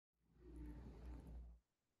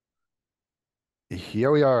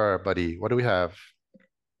Here we are, buddy. What do we have?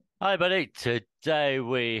 Hi, buddy. Today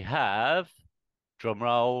we have, drum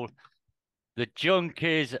roll, the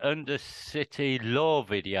Junkies Undercity Law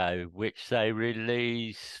video, which they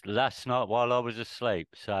released last night while I was asleep.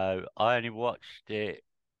 So I only watched it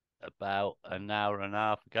about an hour and a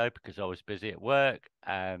half ago because I was busy at work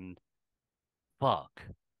and fuck,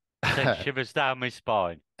 sent shivers down my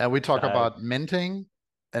spine. And we talk So, about minting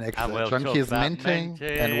and and we'll talk junkies about minting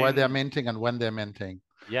and why they're minting. minting and when they're minting.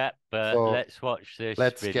 Yeah, but So let's watch this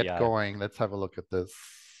let's get video. going. Let's have a look at this.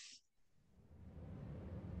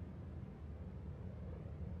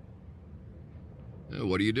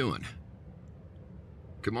 What are you doing?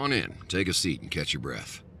 Come on in, take a seat and catch your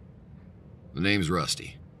breath. The name's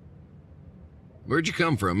Rusty. Where'd you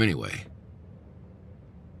come from, anyway?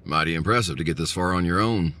 Mighty impressive to get this far on your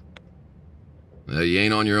own. You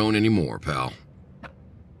ain't on your own anymore, pal.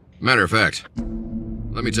 Matter of fact,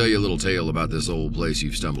 let me tell you a little tale about this old place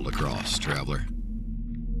you've stumbled across, traveler.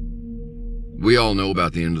 We all know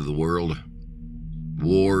about the end of the world.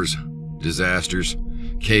 Wars, disasters,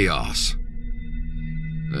 chaos.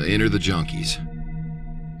 Enter the Junkies.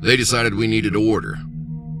 They decided we needed order.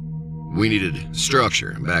 We needed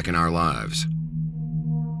structure back in our lives.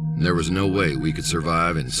 There was no way we could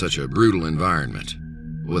survive in such a brutal environment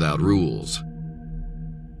without rules.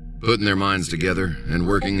 Putting their minds together and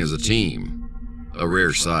working as a team, a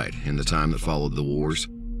rare sight in the time that followed the wars,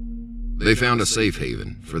 they found a safe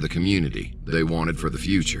haven for the community they wanted for the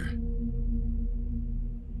future.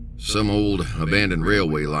 Some old, abandoned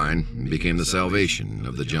railway line became the salvation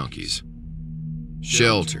of the Junkies.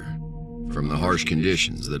 Shelter from the harsh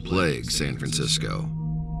conditions that plague San Francisco.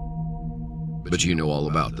 But you know all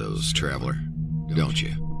about those, traveler, don't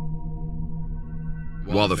you?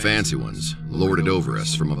 While the fancy ones lord it over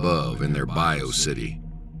us from above in their bio city,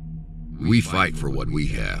 we fight for what we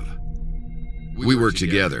have. We work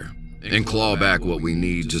together and claw back what we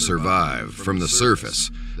need to survive from the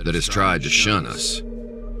surface that has tried to shun us.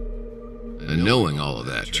 And knowing all of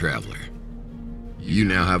that, traveler, you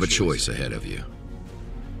now have a choice ahead of you.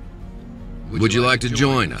 Would you like to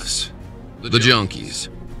join us, the Junkies,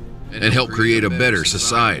 and help create a better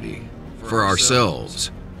society for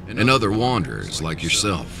ourselves and other wanderers like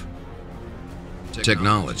yourself?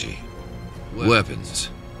 Technology, weapons,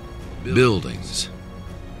 buildings,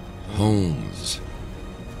 homes.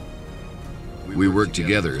 We work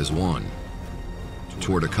together as one,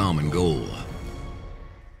 toward a common goal.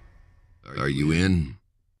 Are you in?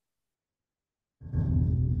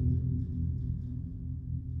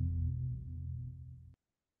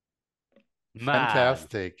 Man,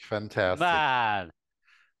 Fantastic, fantastic. man.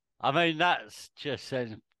 I mean, that's just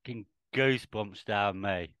sending goosebumps down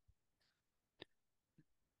me.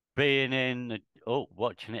 Being in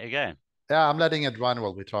watching it again. Yeah, I'm letting it run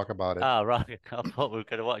while we talk about it. Oh, right. I thought we were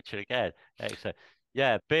going to watch it again. Excellent.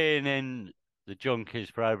 Yeah, being in the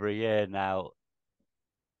Junkies for over a year now,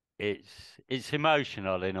 it's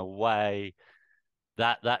emotional in a way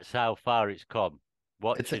that's how far it's come.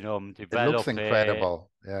 It's Watching them it looks develop it.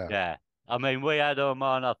 incredible. Yeah. Yeah. I mean, we had them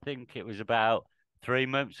on, I think it was about 3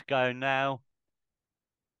 months ago now,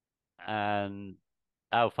 and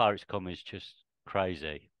how far it's come is just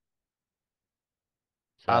crazy.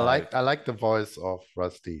 So, I like the voice of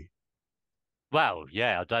Rusty. well,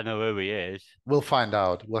 yeah, I don't know who he is. We'll find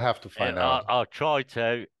out. We'll have to find out. I'll try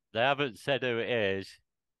to. They haven't said who it is.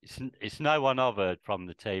 It's no one I've heard from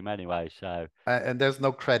the team anyway. So And there's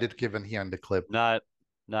no credit given here in the clip. no,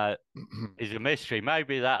 no, it's a mystery.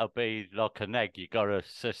 Maybe that'll be like an egg. You gotta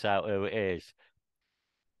suss out who it is.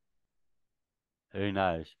 Who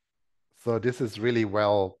knows? So this is really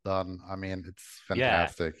well done. I mean, it's Yeah,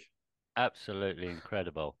 fantastic. absolutely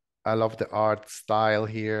incredible. I love the art style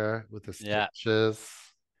here with the Yeah, sketches,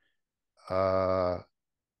 uh,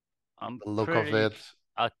 I'm the look of pretty. it.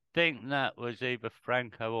 I think that was either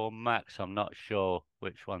Franco or Max. I'm not sure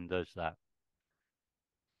which one does that,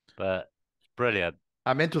 but it's brilliant.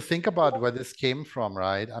 I mean, to think about where this came from,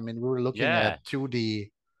 right? I mean, we were looking Yeah, at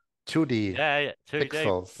 2D yeah, yeah. 2D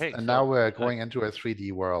pixels, and now pixel, we're going into a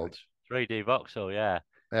 3D world. 3D voxel. Yeah.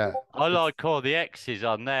 Yeah, I it's like all the X's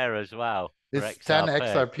on there as well for it's 10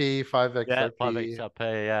 XRP. XRP, 5 Yeah, 5 XRP.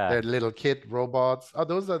 XRP, yeah. They're little kid robots. Oh,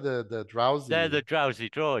 those are the They're drowsy. the drowsy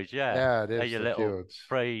droids, yeah. Yeah, They're they're your so little cute.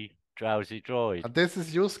 free drowsy droid. And this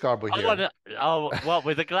is you, Scarborough I here. wanna what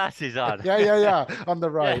with the glasses on? Yeah, yeah, yeah, on the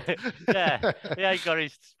Yeah, right. yeah. He ain't got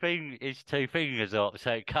his two fingers up,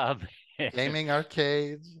 so it can't be. Gaming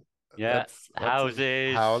arcade. Yeah. That's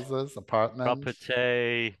Houses, houses, apartments,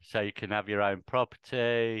 property, so you can have your own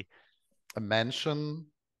property. a mansion.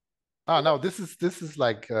 Oh no, this is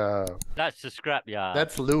like That's the scrapyard.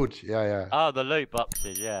 that's loot. Yeah. Oh, the loot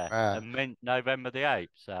boxes, yeah. Yeah. And mint November the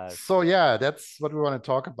 8th. So yeah, that's what we want to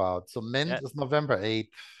talk about. So mint Yeah. is November 8th,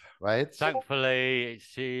 right? Thankfully,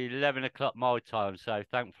 it's 11 o'clock my time, so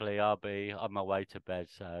thankfully I'll be on my way to bed.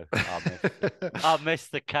 So I'll miss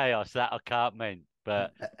the chaos that I can't mint.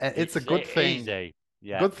 But It's a good thing. Easy.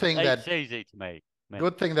 Yeah. Good thing it's easy to me.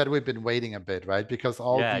 Good thing that we've been waiting a bit, right? Because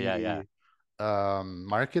all the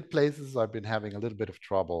marketplaces have been having a little bit of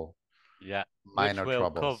trouble. Yeah. Minor which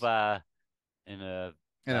we'll troubles. cover in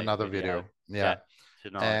another video. Yeah.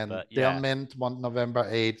 Tonight. And but they'll mint on November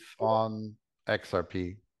 8th on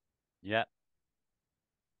XRP. Yeah.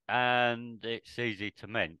 And it's easy to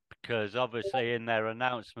mint because obviously in their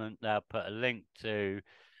announcement they'll put a link to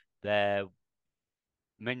their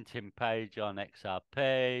minting page on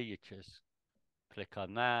XRP. You just click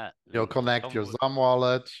on that. You'll connect your Zum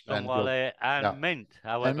wallet and mint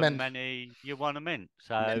however many you want to mint.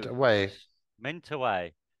 So mint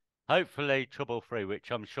away. Hopefully trouble free,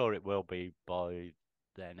 which I'm sure it will be by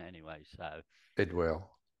then anyway. So it will.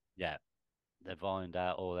 Yeah. They find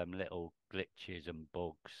out all them little glitches and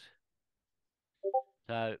bugs.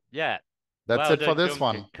 So yeah. That's it for this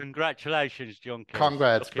one. Congratulations, Junkies.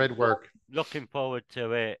 Congrats, great work. Looking forward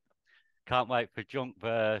to it. Can't wait for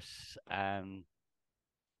Junkverse and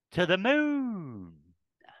to the moon.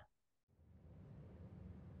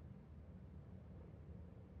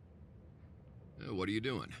 What are you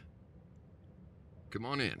doing? Come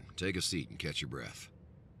on in, take a seat and catch your breath.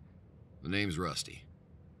 The name's Rusty.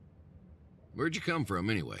 Where'd you come from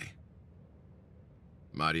anyway?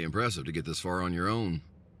 Mighty impressive to get this far on your own.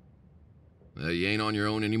 You ain't on your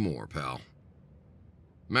own anymore, pal.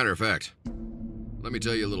 Matter of fact, let me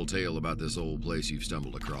tell you a little tale about this old place you've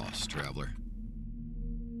stumbled across, traveler.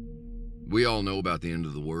 We all know about the end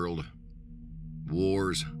of the world.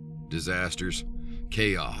 Wars, disasters,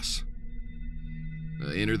 chaos.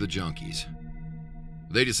 Enter the Junkies.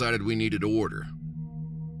 They decided we needed order.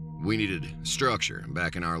 We needed structure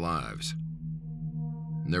back in our lives.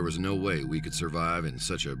 There was no way we could survive in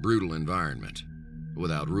such a brutal environment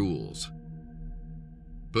without rules.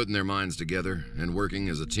 Putting their minds together and working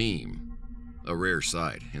as a team, a rare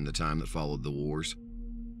sight in the time that followed the wars,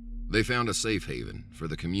 they found a safe haven for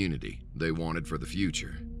the community they wanted for the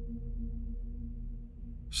future.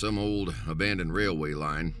 Some old, abandoned railway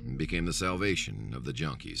line became the salvation of the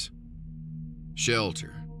Junkies.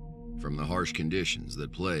 Shelter from the harsh conditions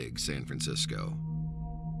that plague San Francisco.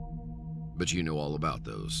 But you know all about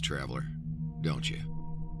those, traveler, don't you?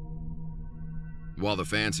 While the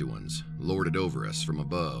fancy ones lord it over us from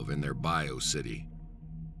above in their bio-city,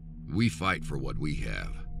 we fight for what we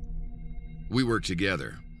have. We work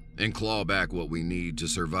together and claw back what we need to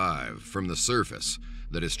survive from the surface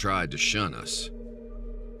that has tried to shun us.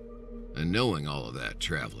 And knowing all of that,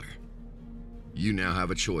 traveler, you now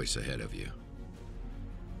have a choice ahead of you.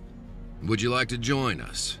 Would you like to join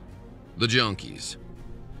us, the Junkies,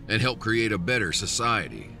 and help create a better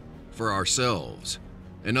society for ourselves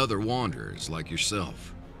and other wanderers like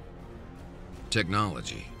yourself?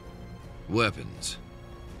 Technology, weapons,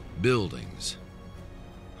 buildings,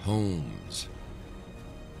 homes.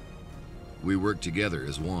 We work together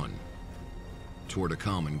as one toward a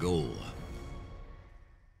common goal.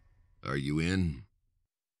 Are you in?